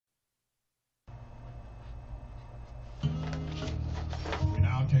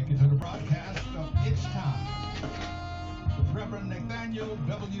take you to the broadcast of It's Time with Reverend Nathaniel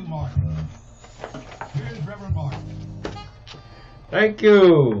W. Martin. Here's Reverend Martin. Thank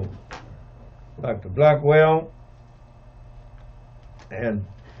you, Dr. Blackwell. And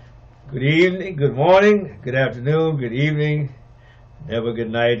good evening, good morning, good afternoon, good evening, never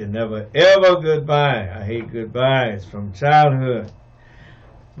good night, and never ever goodbye. I hate goodbyes from childhood.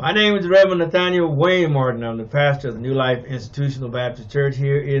 My name is Reverend Nathaniel W. Martin. I'm the pastor of the New Life Institutional Baptist Church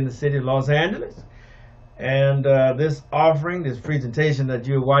here in the city of Los Angeles. And this offering, this presentation that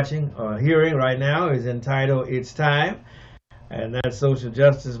you're watching or hearing right now is entitled It's Time. And that social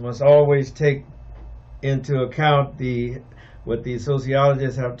justice must always take into account what the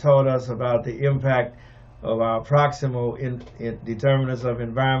sociologists have taught us about the impact of our proximal determinants of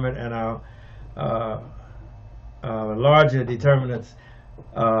environment and our larger determinants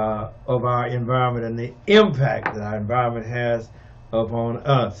of our environment and the impact that our environment has upon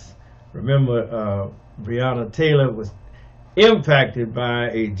us. Remember, Breonna Taylor was impacted by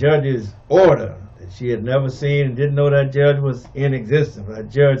a judge's order that she had never seen and didn't know that judge was in existence. That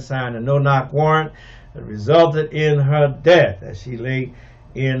judge signed a no-knock warrant that resulted in her death as she lay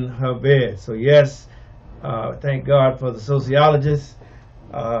in her bed. So yes, thank God for the sociologists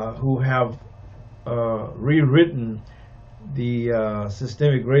who have rewritten the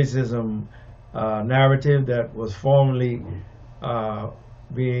systemic racism narrative that was formerly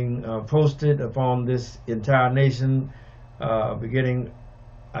being posted upon this entire nation, beginning,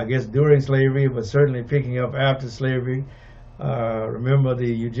 I guess, during slavery, but certainly picking up after slavery. Remember the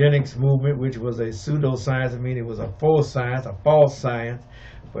eugenics movement, which was a pseudoscience. I mean, it was a false science,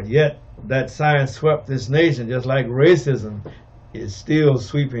 but yet that science swept this nation, just like racism is still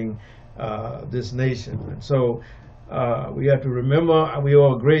sweeping this nation. And so we have to remember we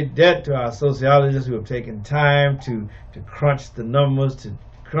owe a great debt to our sociologists who have taken time to crunch the numbers, to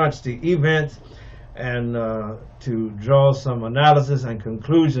crunch the events, and to draw some analysis and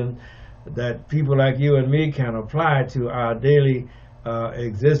conclusion that people like you and me can apply to our daily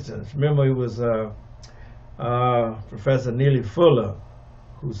existence. Remember, it was Professor Neely Fuller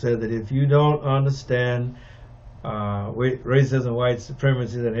who said that if you don't understand racism, white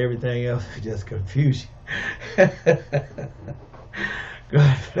supremacy, and everything else, it just confuse you.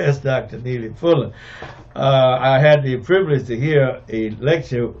 God bless Dr. Neely Fuller. I had the privilege to hear a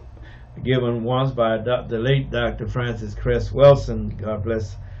lecture given once by the late Dr. Frances Cress Welsing. God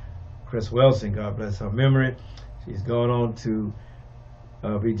bless Cress Welsing. God bless her memory. She's gone on to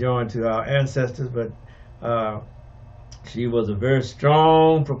be joined to our ancestors, but she was a very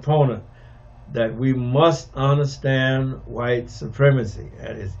strong proponent that we must understand white supremacy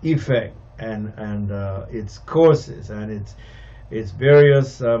and its effect and its courses and its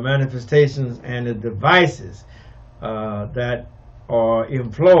various manifestations and the devices that are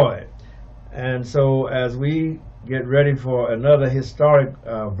employed. And so as we get ready for another historic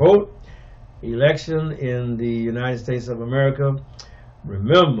election in the United States of America,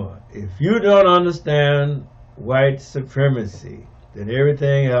 remember, if you don't understand white supremacy, then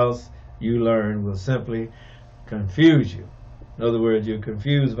everything else you learn will simply confuse you. In other words, you're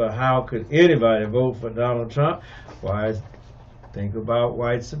confused about how could anybody vote for Donald Trump. Why? Think about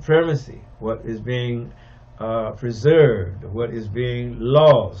white supremacy. What is being preserved? What is being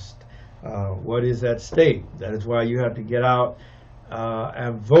lost? What is at stake? That is why you have to get out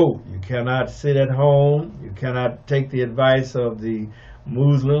and vote. You cannot sit at home. You cannot take the advice of the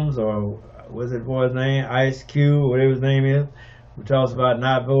Muslims, or what's it boy's name, Ice Cube, whatever his name is, who talks about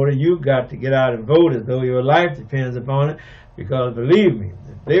not voting. You've got to get out and vote as though your life depends upon it, because believe me,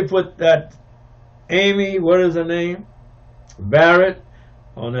 if they put that Amy, what is her name, Barrett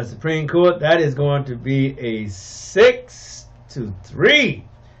on the Supreme Court, that is going to be a 6-3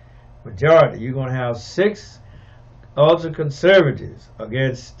 majority. You're going to have 6 ultra-conservatives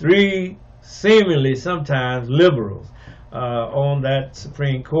against 3 seemingly sometimes liberals on that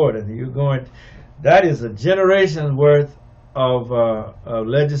Supreme Court. And that is a generation's worth of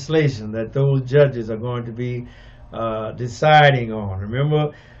legislation that those judges are going to be deciding on.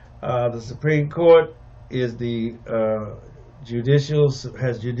 Remember, the Supreme Court is the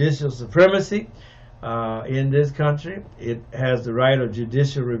has judicial supremacy in this country. It has the right of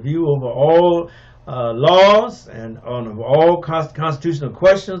judicial review over all laws and on all constitutional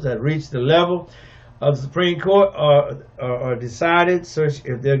questions that reach the level of the Supreme Court are decided.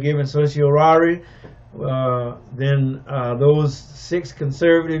 If they're given certiorari, then those 6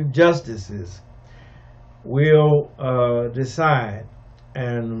 conservative justices will decide.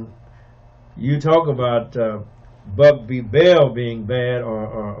 And you talk about Buck v. Bell being bad,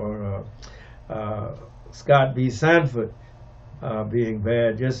 or Scott v. Sanford being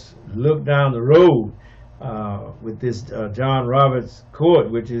bad. Just look down the road with this John Roberts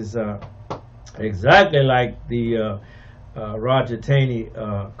Court, which is exactly like the Roger Taney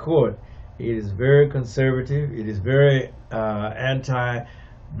Court. It is very conservative. It is very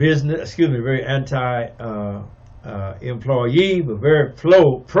anti-business. Very anti-employee, but very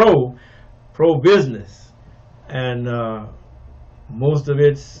pro-business. And most of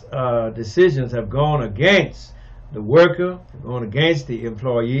its decisions have gone against the worker, gone against the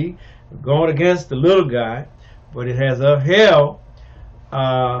employee, gone against the little guy, but it has upheld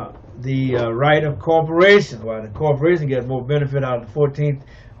the right of corporation. While the corporation gets more benefit out of the 14th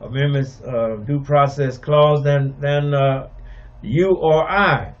Amendment's due process clause than you or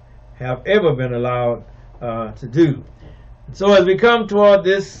I have ever been allowed to do. So as we come toward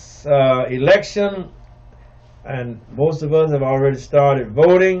this election, and most of us have already started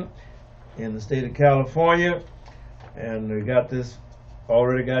voting in the state of California, and we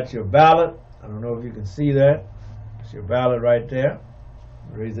already got your ballot. I don't know if you can see that. It's your ballot right there.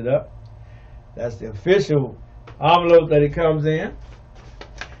 Raise it up. That's the official envelope that it comes in.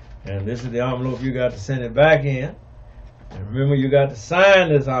 And this is the envelope you got to send it back in. And remember, you got to sign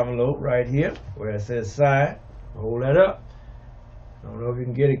this envelope right here where it says sign. Hold that up. I don't know if you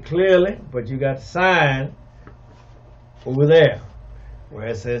can get it clearly, but you got to sign over there where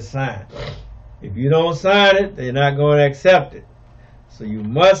it says sign. If you don't sign it, they're not going to accept it. So you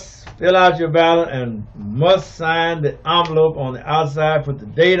must fill out your ballot and must sign the envelope on the outside, put the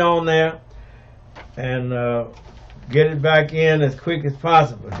date on there, and get it back in as quick as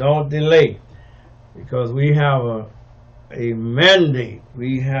possible. Don't delay, because we have a mandate.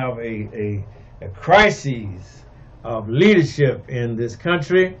 We have a crisis of leadership in this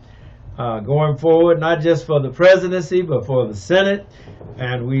country going forward, not just for the presidency, but for the Senate.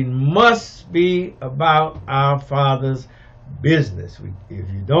 And we must be about our Father's business.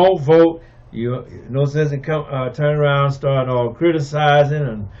 If you don't vote, no sense in turn around, start all criticizing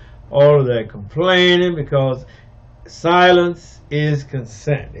and all of that complaining, because silence is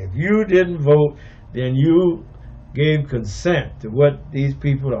consent. If you didn't vote, then you gave consent to what these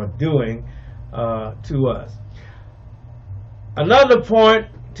people are doing to us. Another point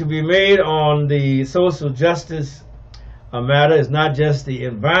to be made on the social justice matter is not just the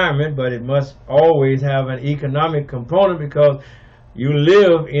environment, but it must always have an economic component, because you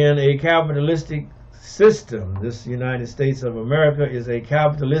live in a capitalistic system. This United States of America is a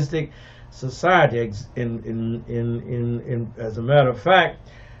capitalistic society. As a matter of fact,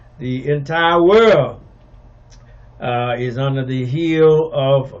 the entire world is under the heel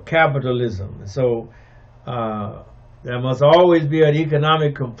of capitalism. So there must always be an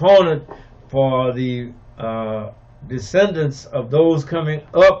economic component for the descendants of those coming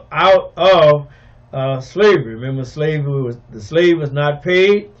up out of slavery. Remember, the slave was not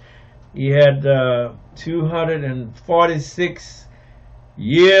paid. He had 246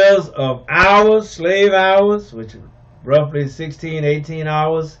 years of hours, slave hours, which is roughly 16, 18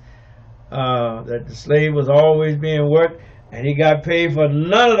 hours that the slave was always being worked, and he got paid for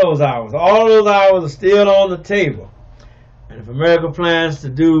none of those hours. All of those hours are still on the table. And if America plans to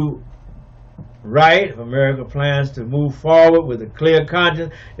do right, if America plans to move forward with a clear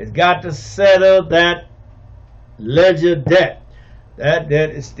conscience, it's got to settle that ledger debt. That debt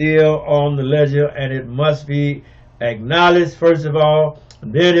is still on the ledger, and it must be acknowledged first of all,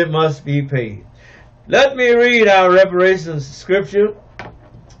 and then it must be paid. Let me read our reparations scripture,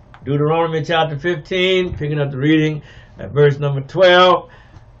 Deuteronomy chapter 15, picking up the reading at verse number 12.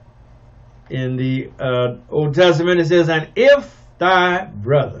 In the Old Testament it says, "And if thy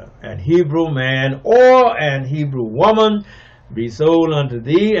brother, an Hebrew man or an Hebrew woman, be sold unto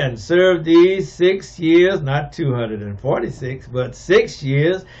thee and serve thee 6 years," not 246, but 6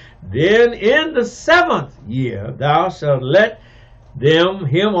 years, "then in the 7th year thou shalt let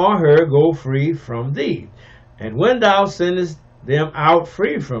him or her go free from thee. And when thou sendest them out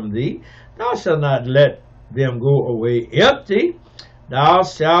free from thee, thou shalt not let them go away empty. Thou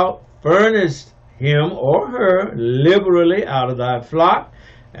shalt furnish him or her liberally out of thy flock,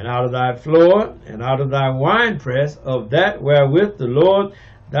 and out of thy floor, and out of thy winepress, of that wherewith the Lord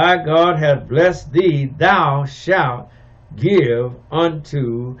thy God hath blessed thee, thou shalt give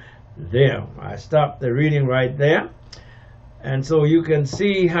unto them." I stopped the reading right there. And so you can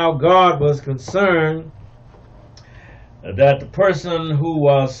see how God was concerned that the person who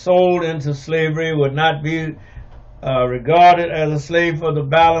was sold into slavery would not be regarded as a slave for the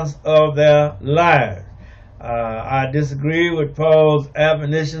balance of their lives. I disagree with Paul's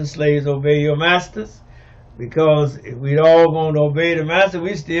admonition, "Slaves, obey your masters," because if we'd all going to obey the master,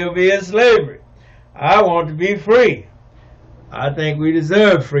 we'd still be in slavery. I want to be free. I think we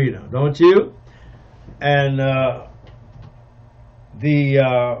deserve freedom, don't you? And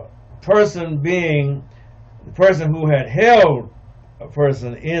the person who had held a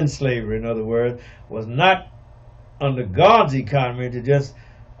person in slavery, in other words, was not under God's economy to just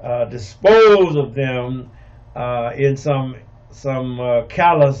dispose of them in some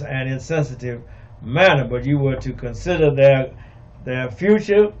callous and insensitive manner, but you were to consider their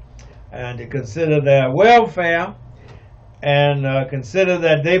future and to consider their welfare and consider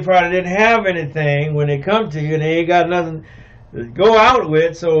that they probably didn't have anything when they come to you and they ain't got nothing to go out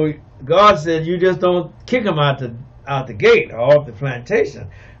with. So God said you just don't kick them out the gate or off the plantation,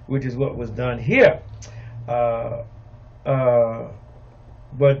 which is what was done here. But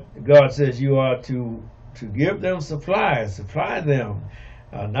God says you are to give them supplies, supply them,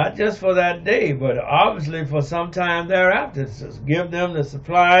 not just for that day, but obviously for some time thereafter. Just give them the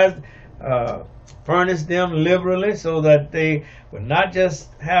supplies, furnish them liberally so that they would not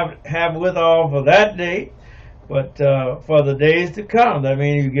just have withal for that day, but for the days to come. That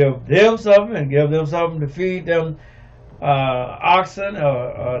means you give them something and give them something to feed them oxen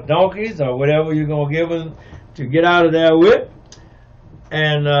or donkeys or whatever you're going to give them to get out of there with,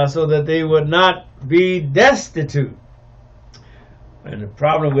 and so that they would not be destitute. And the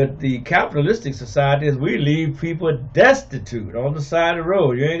problem with the capitalistic society is we leave people destitute on the side of the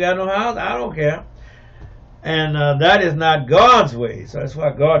road. You ain't got no house? I don't care. And that is not God's way. So that's why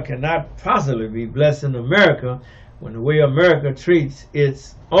God cannot possibly be blessing America when the way America treats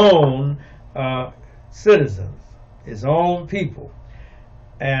its own citizens, its own people.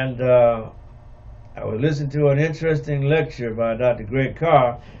 And I was listening to an interesting lecture by Dr. Greg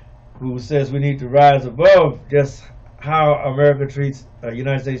Carr, who says we need to rise above just how America treats,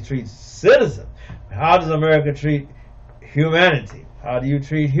 United States treats citizens. How does America treat humanity? How do you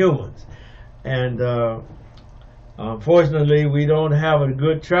treat humans? And unfortunately, we don't have a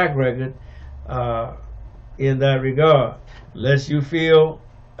good track record in that regard. Unless you feel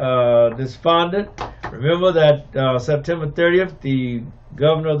despondent, remember that September 30th, the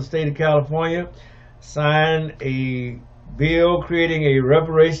governor of the state of California signed a bill creating a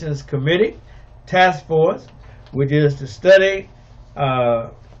reparations committee task force, which is to study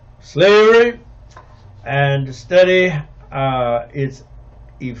slavery and to study its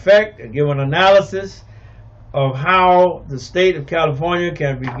effect and give an analysis of how the state of California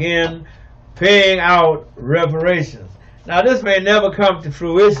can begin paying out reparations. Now, this may never come to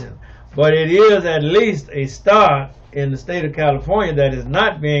fruition, but it is at least a start in the state of California that is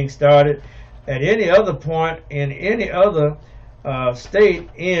not being started at any other point in any other state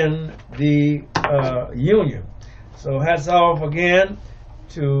in the Union. So hats off again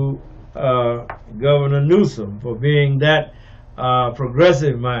to Governor Newsom for being that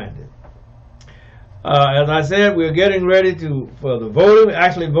progressive-minded. As I said, we're getting ready for the voting.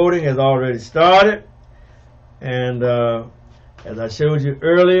 Actually, voting has already started. And as I showed you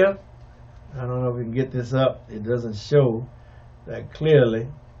earlier, I don't know if we can get this up. It doesn't show that clearly.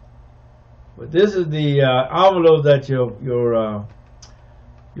 But this is the envelope that your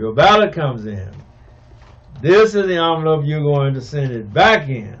ballot comes in. This is the envelope you're going to send it back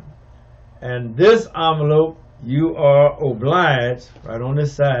in. And this envelope you are obliged, right on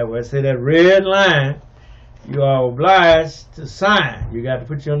this side where I say that red line, you are obliged to sign. You got to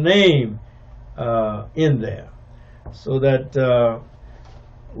put your name in there so that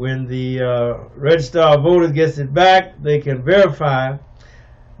when the registrar of voters gets it back, they can verify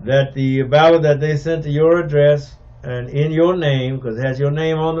that the ballot that they sent to your address and in your name, because it has your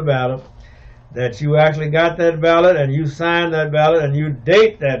name on the ballot, that you actually got that ballot and you signed that ballot and you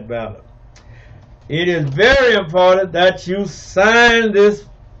date that ballot. It is very important that you sign this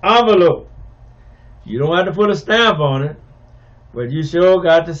envelope. You don't have to put a stamp on it, but you sure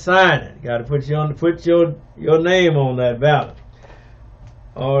got to sign it. You got to put your name on that ballot.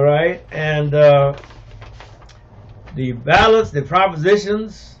 All right, and the ballots, the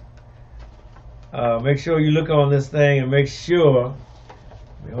propositions, make sure you look on this thing and make sure,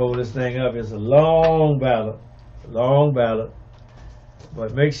 let me hold this thing up, it's a long ballot,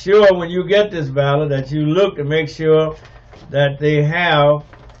 but make sure when you get this ballot that you look and make sure that they have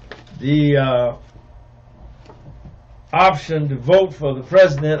the option to vote for the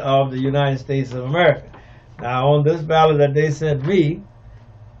President of the United States of America. Now on this ballot that they sent me,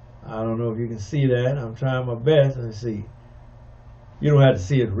 I don't know if you can see that. I'm trying my best. Let's see. You don't have to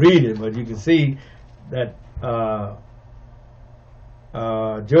see it, read it, but you can see that Joe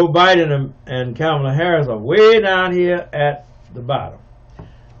Biden and Kamala Harris are way down here at the bottom.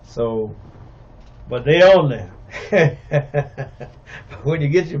 So, but they on there. When you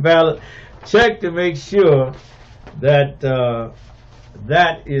get your ballot, check to make sure that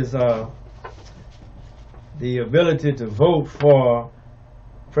is the ability to vote for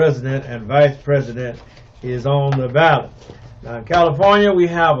president and vice president is on the ballot. Now in California, we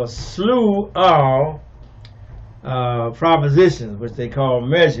have a slew of propositions, which they call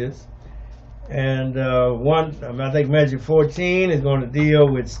measures. And I think Measure 14 is going to deal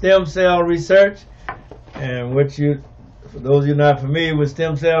with stem cell research. And for those of you not familiar with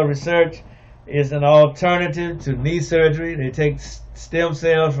stem cell research, it's an alternative to knee surgery. They take stem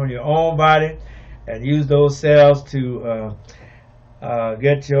cells from your own body and use those cells to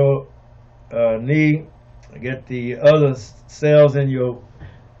get your knee, get the other cells in your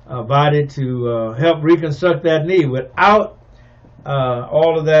body to help reconstruct that knee without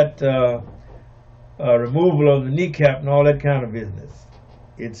all of that removal of the kneecap and all that kind of business.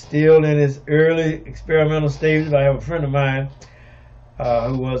 It's still in its early experimental stages. I have a friend of mine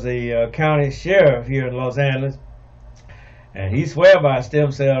who was a county sheriff here in Los Angeles, and he swear by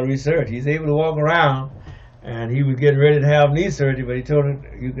stem cell research. He's able to walk around, and he was getting ready to have knee surgery, but he told him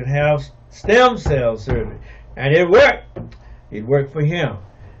you could have stem cell surgery, and it worked. It worked for him.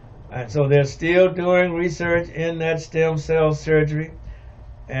 And so they're still doing research in that stem cell surgery,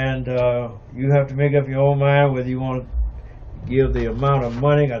 and you have to make up your own mind whether you want to give the amount of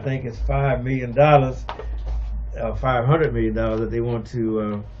money. I think it's $5 million, $500 million that they want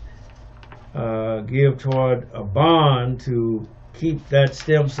to give toward a bond to keep that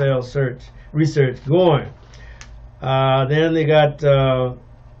stem cell research going. Then they got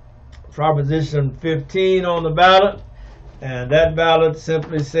Proposition 15 on the ballot, and that ballot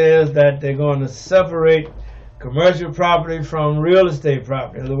simply says that they're going to separate commercial property from real estate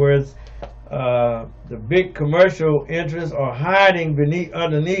property. In other words, the big commercial interests are hiding behind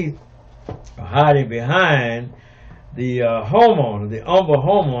the homeowner, the humble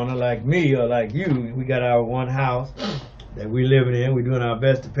homeowner like me or like you. We got our one house that we're living in. We're doing our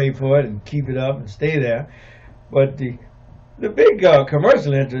best to pay for it and keep it up and stay there. But the big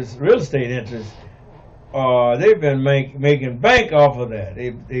commercial interests, real estate interests, they've been making bank off of that.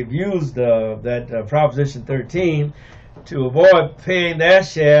 They've used that Proposition 13 to avoid paying their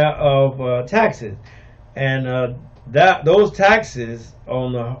share of taxes, and those taxes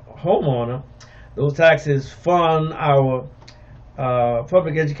on the homeowner, those taxes fund our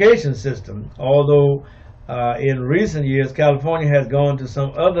public education system. Although in recent years, California has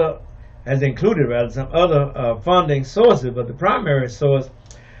included some other funding sources, but the primary source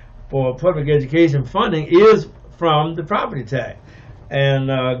for public education funding is from the property tax. And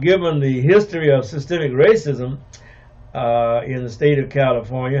given the history of systemic racism in the state of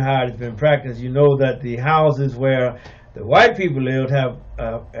California, how it's been practiced, you know that the houses where the white people lived have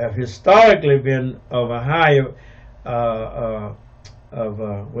historically been of a higher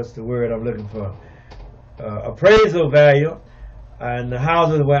what's the word I'm looking for? Appraisal value, and the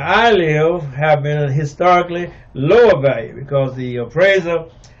houses where I live have been historically lower value, because the appraiser,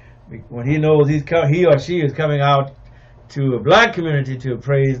 when he knows he or she is coming out to a black community to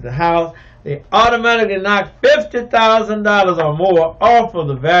appraise the house, they automatically knock $50,000 or more off of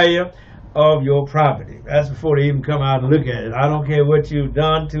the value of your property. That's before they even come out and look at it. I don't care what you've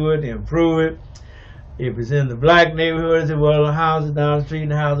done to it to improve it. If it's in the black neighborhood, say, well, the house is down the street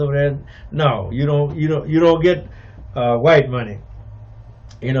and the house over there. No, you don't get white money.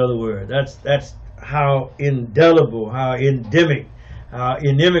 In other words, that's how indelible, how endemic, how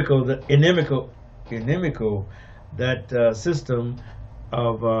inimical that system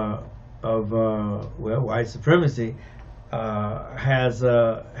of white supremacy has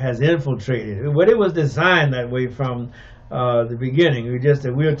infiltrated. But it was designed that way from the beginning.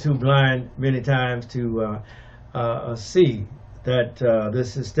 We're too blind many times to see that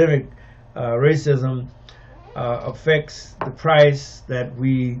this systemic racism affects the price that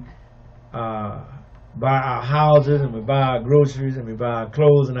we buy our houses, and we buy our groceries, and we buy our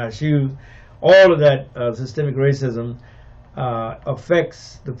clothes and our shoes. All of that systemic racism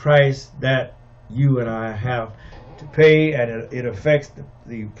affects the price that you and I have to pay, and it affects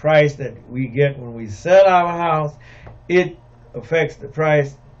the price that we get when we sell our house. It affects the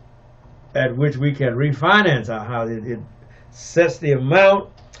price at which we can refinance our house. It sets the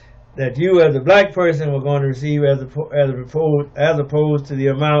amount that you as a black person were going to receive as opposed to the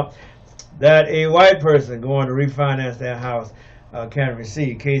amount that a white person going to refinance their house can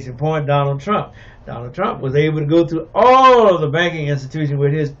receive. Case in point, Donald Trump. Donald Trump was able to go through all of the banking institutions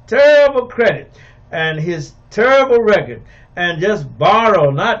with his terrible credit and his terrible record and just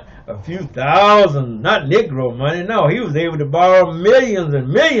borrow not a few thousand, not Negro money. No, he was able to borrow millions and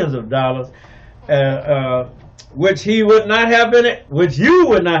millions of dollars, which you would not have been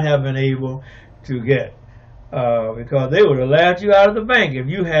able to get. because they would have laughed you out of the bank if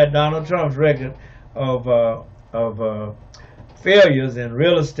you had Donald Trump's record of failures in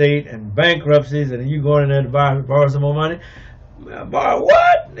real estate and bankruptcies, and you going in there to borrow some more money. Borrow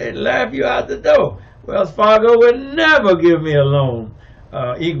what? They'd laugh you out the door. Wells Fargo would never give me a loan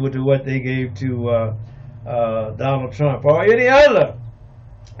equal to what they gave to Donald Trump or any other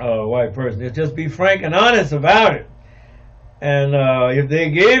white person. It's just be frank and honest about it. And if they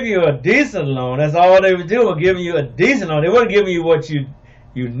gave you a decent loan, that's all they would do, giving you a decent loan. They weren't giving you what you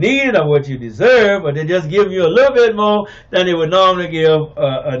needed or what you deserve, but they just give you a little bit more than they would normally give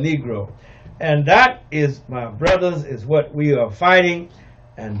a Negro. And that is, my brothers, is what we are fighting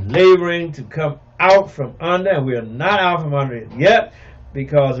and laboring to come out from under, and we are not out from under it yet,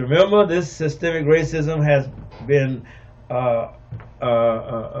 because remember, this systemic racism has been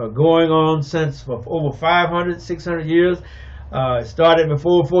going on since for over 500, 600 years. It started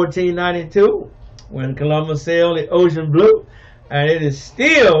before 1492 when Columbus sailed the ocean blue, and it is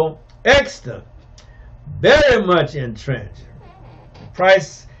still extant, very much entrenched. The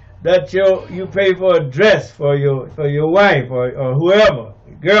price that you pay for a dress for your wife or whoever,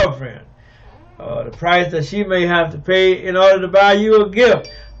 your girlfriend, the price that she may have to pay in order to buy you a gift,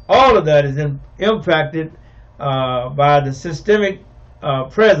 all of that is impacted by the systemic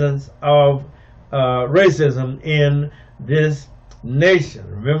presence of racism in this nation.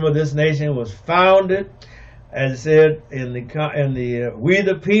 Remember, this nation was founded, as I said, in the We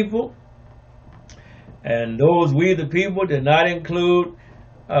the People, and those We the People did not include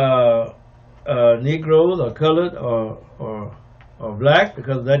Negroes or colored or black,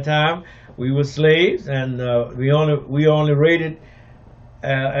 because at that time we were slaves, and we only rated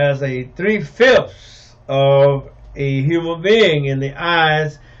as a 3/5 of a human being in the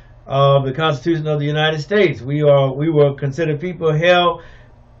eyes of the Constitution of the United States. We were considered people held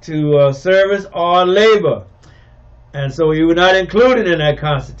to service or labor, and so we were not included in that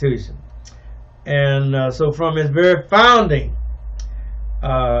Constitution. And so from its very founding,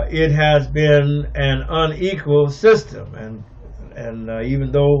 it has been an unequal system, and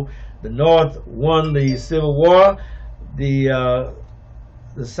even though the North won the Civil War, the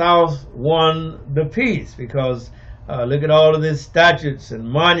South won the peace, because look at all of these statutes and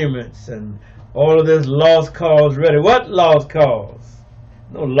monuments and all of this lost cause ready. What lost cause?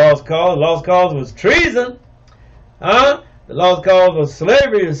 No lost cause. Lost cause was treason. The lost cause was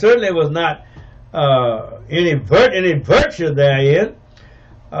slavery. It certainly was not any virtue therein.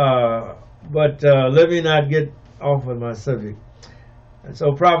 But let me not get off of my subject. And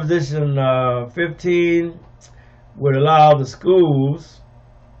so Proposition 15 would allow the schools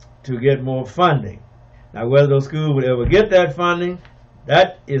to get more funding. Now, whether those schools would ever get that funding,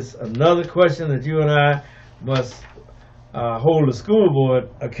 that is another question that you and I must hold the school board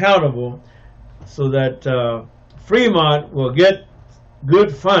accountable, so that Fremont will get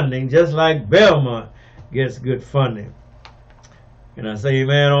good funding just like Belmont gets good funding. Can I say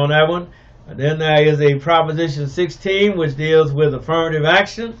amen on that one? And then there is a Proposition 16, which deals with affirmative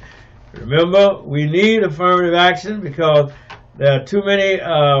action. Remember, we need affirmative action because there are too many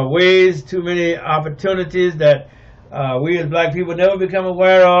ways, too many opportunities that we as black people never become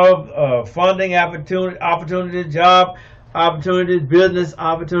aware of. Funding opportunities, job opportunities, business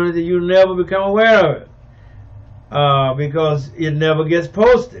opportunities, you never become aware of it because it never gets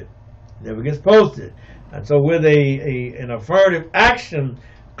posted. Never gets posted. And so with an affirmative action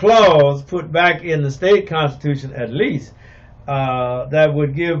clause put back in the state constitution, at least, that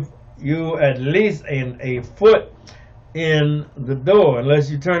would give you at least a foot in the door,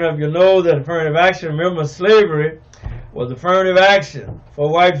 unless you turn up your nose at affirmative action. Remember, slavery was affirmative action for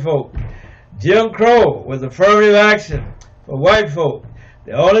white folk. Jim Crow was affirmative action for white folk.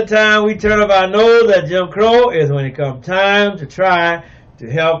 The only time we turn up our nose at Jim Crow is when it comes time to try to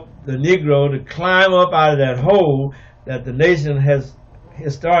help the Negro to climb up out of that hole that the nation has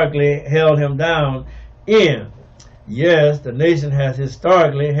historically held him down in. Yes, the nation has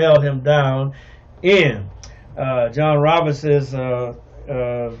historically held him down in. John Roberts says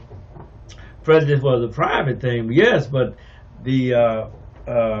prejudice was a private thing. Yes, but the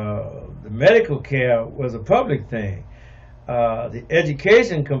medical care was a public thing. The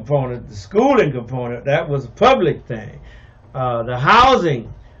education component, the schooling component, that was a public thing. The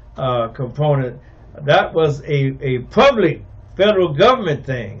housing component, that was a public federal government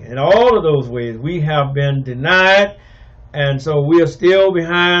thing. In all of those ways, we have been denied, and so we are still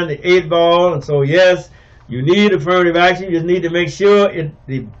behind the 8 ball. And so, yes, you need affirmative action. You just need to make sure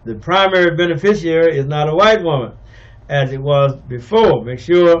the primary beneficiary is not a white woman, as it was before. Make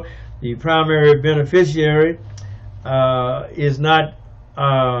sure the primary beneficiary is not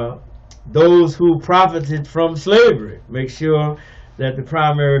those who profited from slavery. Make sure that the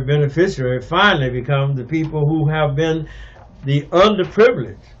primary beneficiary finally becomes the people who have been the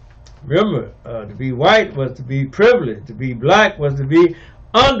underprivileged. Remember, to be white was to be privileged. To be black was to be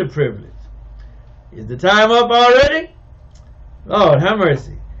underprivileged. Is the time up already? Lord, have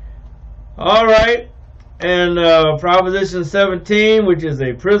mercy. All right. And Proposition 17, which is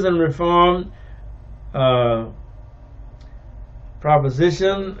a prison reform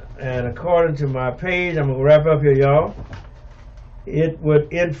proposition, and according to my page, I'm going to wrap up here, y'all. It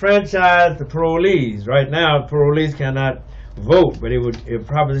would enfranchise the parolees. Right now, parolees cannot vote, but it would, if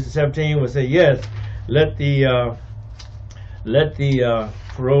Proposition 17 would say yes, let the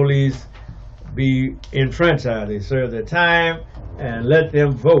parolees be enfranchised. They serve their time and let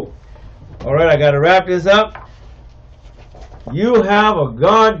them vote. All right, I got to wrap this up. You have a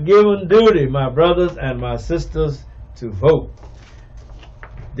God-given duty, my brothers and my sisters, to vote.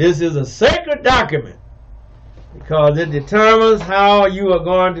 This is a sacred document because it determines how you are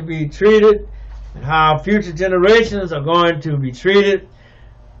going to be treated and how future generations are going to be treated,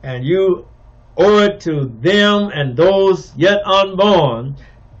 and you owe it to them and those yet unborn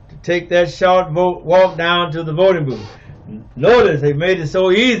to take that short walk down to the voting booth. Notice they made it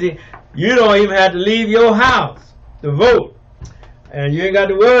so easy, you don't even have to leave your house to vote. And you ain't got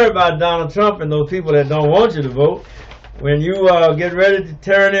to worry about Donald Trump and those people that don't want you to vote. When you get ready to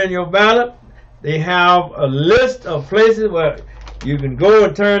turn in your ballot, they have a list of places where you can go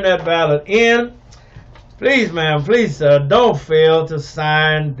and turn that ballot in. Please, ma'am, please, sir, don't fail to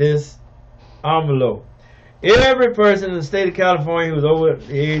sign this envelope. Every person in the state of California who's over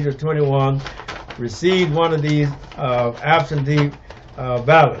the age of 21 received one of these absentee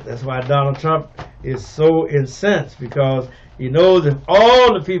ballots. That's why Donald Trump is so incensed, because he knows if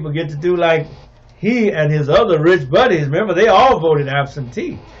all the people get to do like he and his other rich buddies, remember, they all voted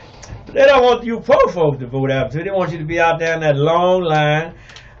absentee. But they don't want you poor folk to vote absentee. They want you to be out there in that long line.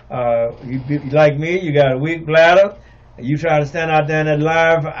 You like me, you got a weak bladder, and you try to stand out there in that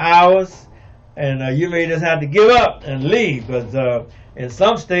line for hours, and you may just have to give up and leave, because in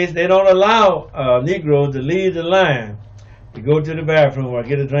some states they don't allow Negroes to leave the line to go to the bathroom or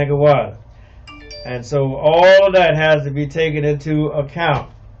get a drink of water. And so all of that has to be taken into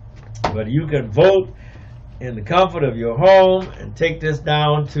account. But you can vote in the comfort of your home and take this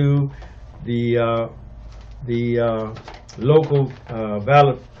down to the local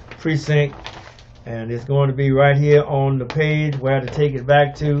ballot precinct, and it's going to be right here on the page where to take it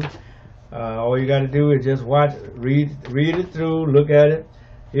back to. All you got to do is just watch, read it through, look at it.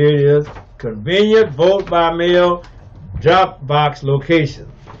 Here it is: convenient vote by mail drop box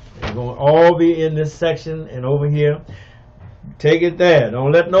location. They're going to all be in this section and over here. Take it there.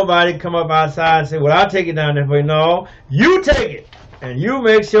 Don't let nobody come up outside and say, well, I'll take it down there for you. No, you take it, and you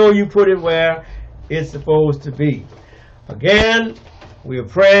make sure you put it where it's supposed to be. Again, we are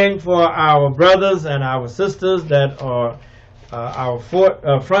praying for our brothers and our sisters that are our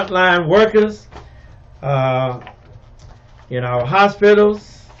frontline workers in our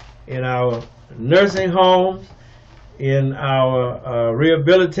hospitals, in our nursing homes, in our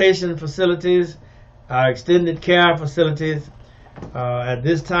rehabilitation facilities, our extended care facilities. At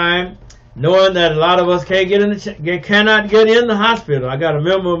this time, knowing that a lot of us cannot get in the hospital. I got a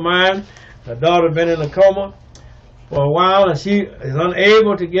member of mine, her daughter had been in a coma for a while, and she is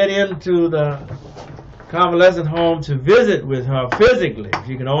unable to get into the convalescent home to visit with her physically.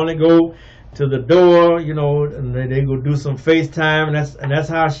 She can only go to the door, you know, and they go do some FaceTime, and that's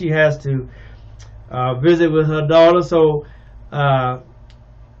how she has to visit with her daughter. So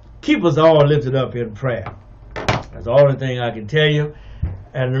keep us all lifted up in prayer. That's the only thing I can tell you.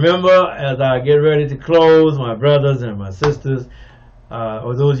 And remember, as I get ready to close, my brothers and my sisters,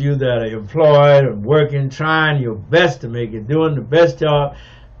 or those of you that are employed and working, trying your best to make it, doing the best job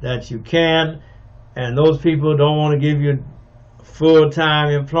that you can, and those people don't want to give you full-time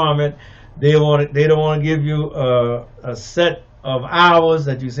employment. They don't want to give you a set of hours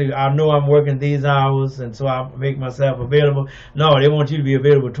that you say, I know I'm working these hours, and so I'll make myself available. No, they want you to be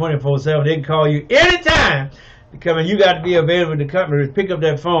available 24/7. They can call you anytime. And you got to be available to come and pick up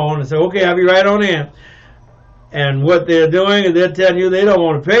that phone and say, okay, I'll be right on in. And what they're doing is they're telling you they don't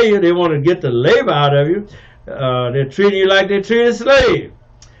want to pay you. They want to get the labor out of you. They're treating you like they treat a slave.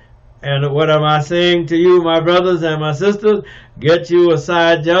 And what am I saying to you, my brothers and my sisters? Get you a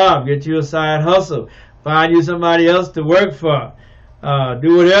side job. Get you a side hustle. Find you somebody else to work for.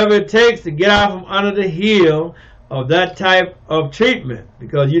 Do whatever it takes to get out from under the heel of that type of treatment,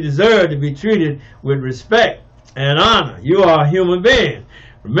 because you deserve to be treated with respect and honor. You are a human being.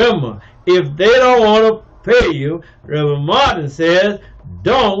 Remember, if they don't want to pay you. Reverend Martin says,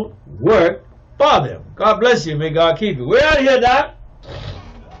 don't work for them. God bless you. May God keep you. We're out of here, Doc.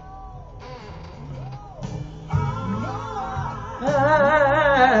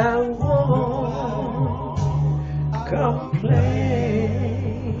 I won't complain.